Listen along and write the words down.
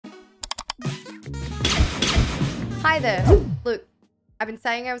Hi there. Look, I've been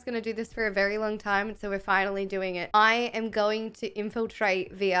saying I was going to do this for a very long time, and so we're finally doing it. I am going to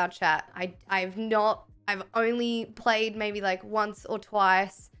infiltrate VR chat. I've only played maybe like once or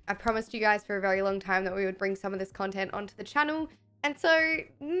twice. I promised you guys for a very long time that we would bring some of this content onto the channel. And so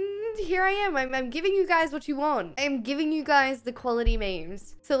here I am. I'm giving you guys what you want. I am giving you guys the quality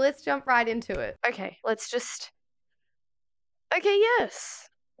memes. So let's jump right into it. Okay, Okay, yes.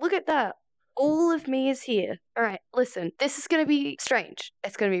 Look at that. All of me is here. All right, listen. This is going to be strange.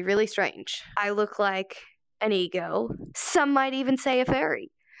 It's going to be really strange. I look like an e-girl. Some might even say a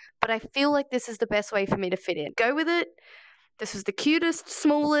fairy. But I feel like this is the best way for me to fit in. Go with it. This was the cutest,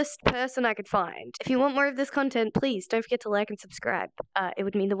 smallest person I could find. If you want more of this content, please don't forget to like and subscribe. It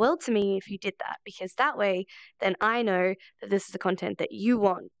would mean the world to me if you did that, because that way, then I know that this is the content that you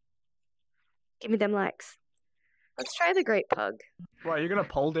want. Give me them likes. Let's try the Great Pug. Right, you're gonna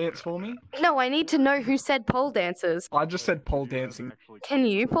pole dance for me? No, I need to know who said pole dancers. I just said pole dancing. Can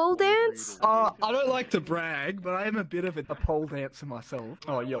you pole dance? I don't like to brag, but I am a bit of a pole dancer myself.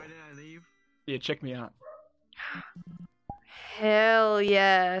 Oh, yo. Yeah, check me out. Hell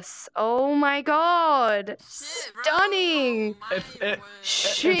yes. Oh my god. Stunning.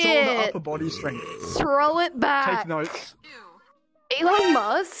 Shit. It's all the upper body strength. Throw it back. Take notes. Elon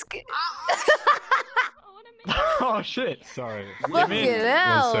Musk? Oh shit. Sorry. Fucking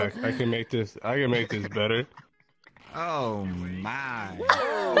hell. One sec. I can make this better. Oh my.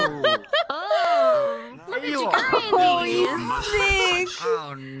 Oh, look at you oh, you sick.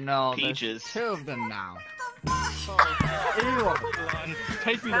 Oh no. Peaches. There's two of them now. Elon,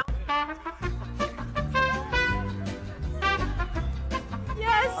 take me.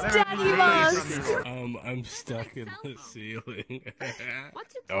 Yes, Daddy Musk. I'm stuck in the ceiling.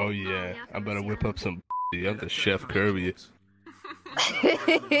 Oh yeah, I better whip up some. I'm the Chef Kirby. I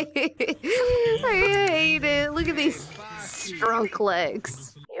hate it. Look at these strong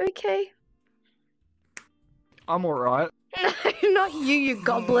legs. You okay? I'm alright. No, not you, you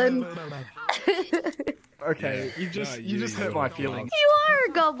goblin. Okay, you just hurt my feelings. You are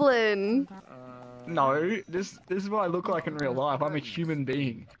a goblin. No, this is what I look like in real life. I'm a human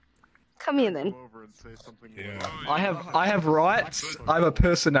being. Come here then. Yeah. I have rights. I have a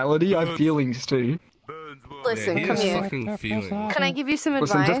personality. I have feelings too. Listen, Yeah, come he has here. fucking feelings. Can I give you some advice?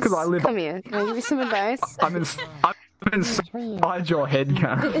 Listen, just 'cause I live- Come here. Can I give you some advice? I'm inside your head,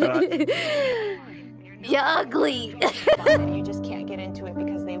 cunt. You're ugly. You just can't get into it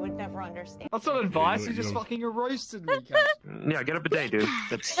because they would never understand. That's not advice. You just fucking roasted me, cunt. Yeah, get up a day, dude.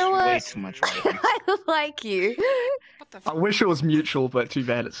 That's You know what? way too much. Right? I like you. I wish it was mutual, but too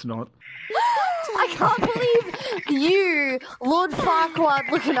bad it's not. I can't believe you, Lord Farquaad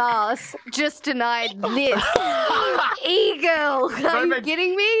looking ass, just denied this. E-girl, are you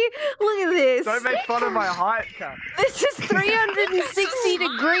kidding me? Look at this. Don't make fun of my height, cunt. This is 360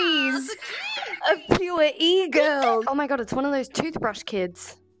 degrees of pure e-girl. Oh my god, it's one of those toothbrush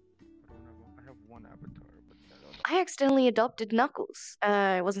kids. I have one avatar, but I accidentally adopted Knuckles.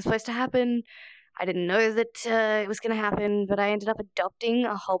 It wasn't supposed to happen. I didn't know that it was going to happen, but I ended up adopting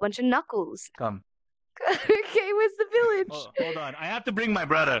a whole bunch of Knuckles. Come. Okay, where's the village? Oh, hold on, I have to bring my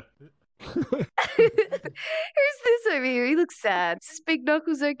brother. Who's this over here? He looks sad. Is this Big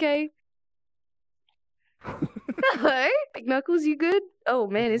Knuckles okay? Hello? Big Knuckles, you good? Oh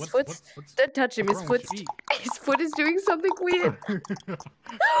man, his foot's... Don't touch him, his foot is doing something weird.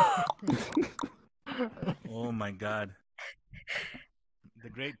 Oh my god. The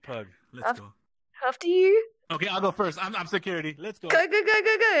Great Pug. Let's go. After you. Okay, I'll go first. I'm security. Let's go. Go, go, go,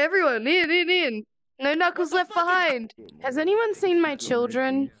 go, go. Everyone, in. No Knuckles left behind. Has anyone seen my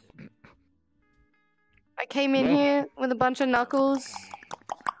children? I came in here with a bunch of Knuckles.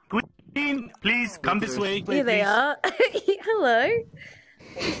 Queen, please come this way. Here they are. Hello.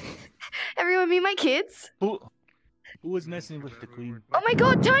 Everyone meet my kids. Who is messing with the queen? Oh my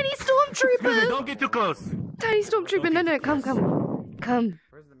god, tiny stormtrooper! Don't get too close. Tiny stormtrooper, no, come.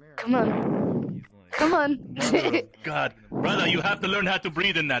 Come on. Oh, God, brother, you have to learn how to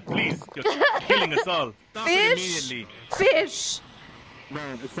breathe in that, please. You're killing us all. Stop it immediately. Fish! No,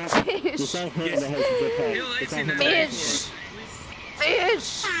 it's not him that has the jetpack. It's not him.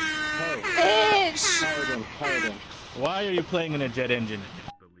 Fish! Paladin. Why are you playing in a jet engine?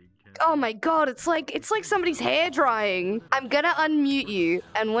 Oh my god, it's like somebody's hair drying. I'm gonna unmute you,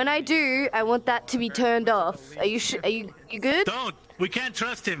 and when I do, I want that to be turned off. Are you good? Don't! We can't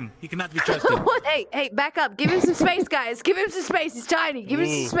trust him. He cannot be trusted. What? Hey, back up. Give him some space, guys. Give him some space. He's tiny. Give him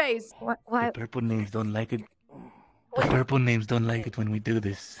some space. Why? The purple names don't like it. The purple names don't like it when we do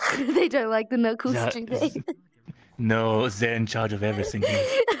this. They don't like the Knuckles, Yeah, do they? No, they're in charge of everything here.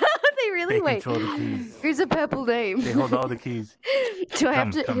 They really They Wait, control the keys. who's a purple name? They hold all the keys. Do I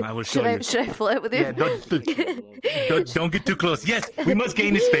have to? Come, I will show you. Should I flirt with Yeah, him? don't get too close. Yes, we must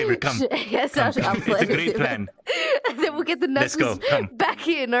gain his favor. Come. Yes, Come, I'll come. flirt It's a with great him. plan. And then we'll get the Let's knuckles go, come. back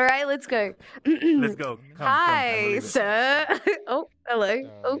in. All right, let's go. Let's go. Come, Hi, come. sir. Oh, hello.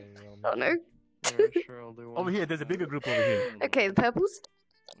 Oh, oh no. Over here, there's a bigger group over here. Okay, the purples.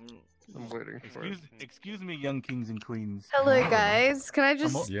 I'm waiting for it. Excuse me, young kings and queens. Hello, guys. Can I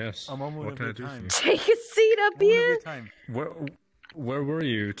just Yes. I'm almost What can I do for you? take a seat up here? Where were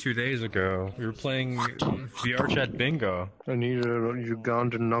you 2 days ago? We were playing VR chat bingo. I need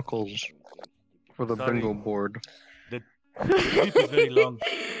Ugandan knuckles for the Sorry. bingo board. The trip is very long.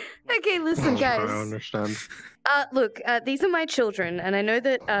 Okay, listen, I guys. understand. Look, these are my children, and I know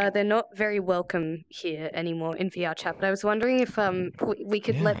that they're not very welcome here anymore in VR chat. But I was wondering if we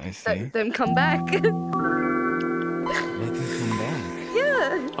could Yeah, let I see. them come back. Let them come back.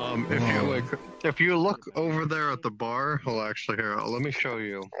 Yeah. If you look over there at the bar, well, actually, here, let me show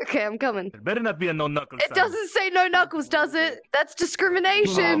you. Okay, I'm coming. It better not be a no knuckles. It doesn't say no knuckles, does it? That's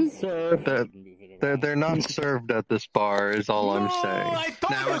discrimination. They're not served at this bar, is all I'm saying.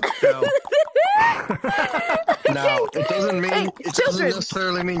 Now, it doesn't mean it doesn't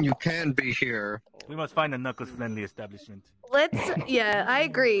necessarily mean you can be here. We must find a knuckles-friendly establishment. Yeah, I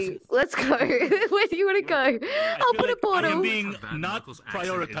agree. Let's go. Where do you want to go? I'll put a I am portal. being not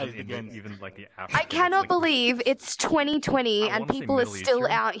prioritized again. Even like the I cannot believe it's 2020 and wanna say people are Middle still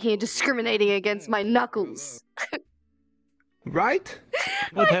Eastern. out here discriminating against my knuckles. Right?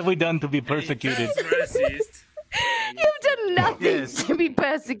 What have we done to be persecuted? You've done nothing Yes. to be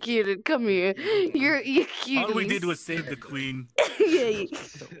persecuted. Come here. You're cuties. All we did was save the queen. Yeah.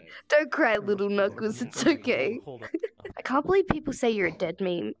 Don't cry, little knuckles. It's okay. I can't believe people say you're a dead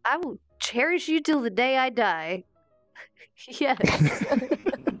meme. I will cherish you till the day I die. Yes.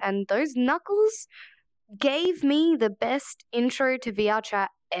 And those knuckles gave me the best intro to VR chat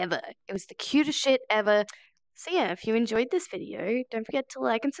ever. It was the cutest shit ever. So yeah, if you enjoyed this video, don't forget to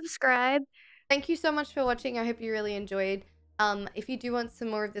like and subscribe. Thank you so much for watching. I hope you really enjoyed. If you do want some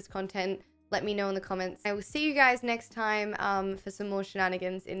more of this content, let me know in the comments. I will see you guys next time for some more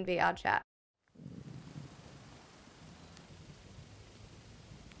shenanigans in VR chat.